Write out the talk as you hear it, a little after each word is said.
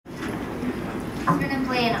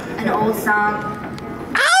an old song.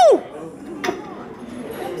 Ow!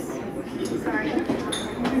 Oops. Sorry.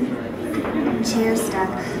 Chair stuck.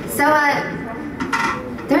 So,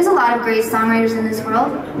 there's a lot of great songwriters in this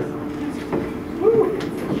world.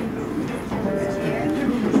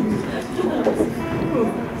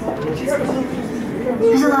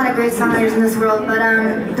 There's a lot of great songwriters in this world, but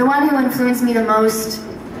the one who influenced me the most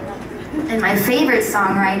and my favorite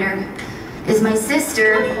songwriter is my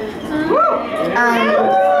sister.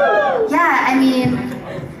 Yeah, I mean,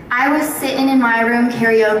 I was sitting in my room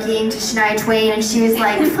karaokeing to Shania Twain, and she was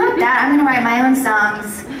like, fuck that, I'm gonna write my own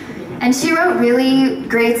songs. And she wrote really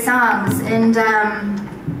great songs, and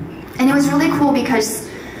it was really cool because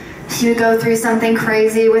she would go through something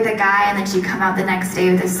crazy with a guy, and then she'd come out the next day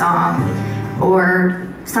with a song, or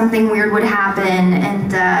something weird would happen,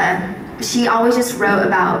 and she always just wrote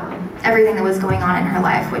about everything that was going on in her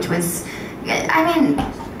life, which was, I mean,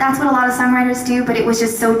 that's what a lot of songwriters do, but it was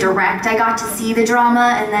just so direct. I got to see the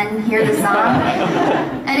drama and then hear the song,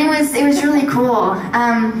 and it was really cool.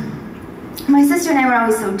 My sister and I were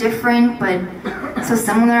always so different, but so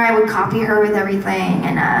similar. I would copy her with everything,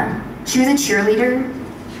 and she was a cheerleader.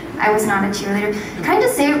 I was not a cheerleader. Can I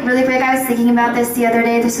just say really quick, I was thinking about this the other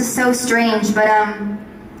day. This is so strange, but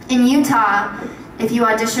in Utah, if you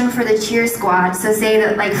audition for the cheer squad, so say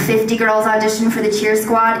that like 50 girls audition for the cheer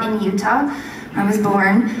squad in Utah, where I was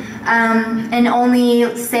born, and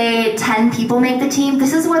only say 10 people make the team,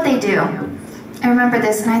 this is what they do. I remember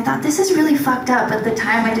this and I thought, this is really fucked up. At the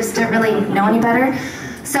time, I just didn't really know any better.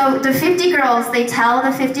 So the 50 girls, they tell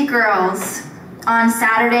the 50 girls, on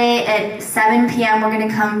Saturday at 7 p.m. we're gonna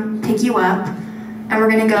come pick you up, and we're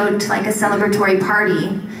gonna go to like a celebratory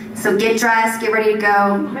party. So get dressed, get ready to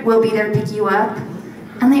go, we'll be there to pick you up.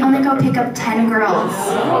 And they only go pick up 10 girls.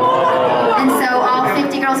 And so all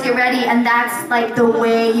 50 girls get ready, and that's like the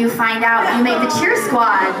way you find out you make the cheer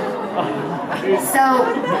squad. So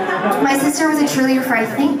my sister was a cheerleader for I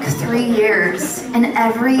think 3 years, and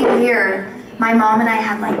every year my mom and I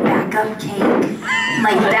had like backup cake,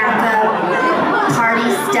 like backup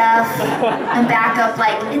party stuff, and backup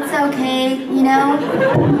like, it's okay, you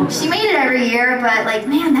know? She made it every year, but like,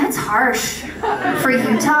 man, that's harsh for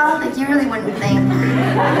Utah. Like, you really wouldn't think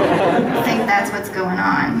that's what's going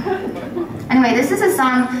on. Anyway, this is a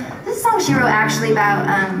song she wrote actually about,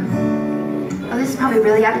 oh, this is probably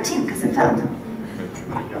really out of tune because it fell.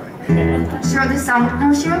 She wrote this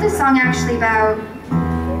song actually about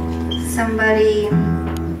somebody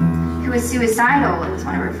who was suicidal. It was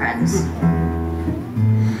one of her friends.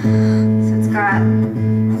 So it's got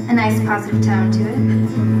a nice positive tone to it.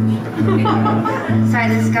 Sorry,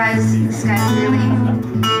 this guy's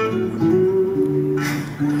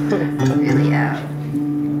really out.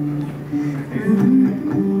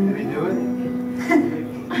 Did he do it?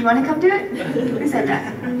 You want to come do it? Who said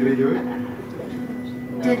that? Did he do it?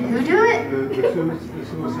 Did who do it? The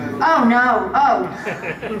suicide. Oh, no. Oh.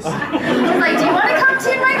 I was like, do you want to come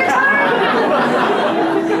tune my guitar?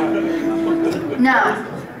 No.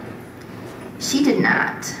 She did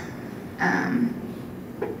not.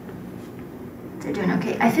 They're doing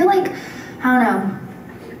okay. I feel like, I don't know.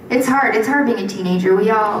 It's hard being a teenager. We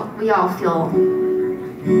all feel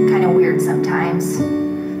kind of weird sometimes.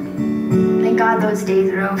 Thank God those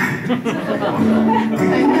days are over.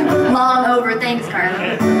 Long over. Thanks,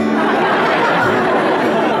 Carlo.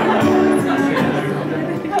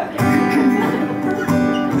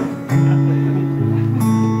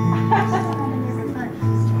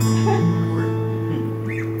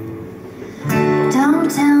 Don't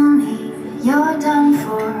tell me you're done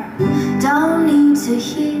for. Don't need to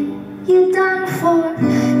hear you're done for.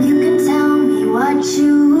 You can tell me what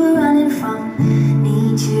you were running from.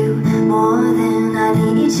 Need you more than I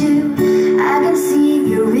need you to.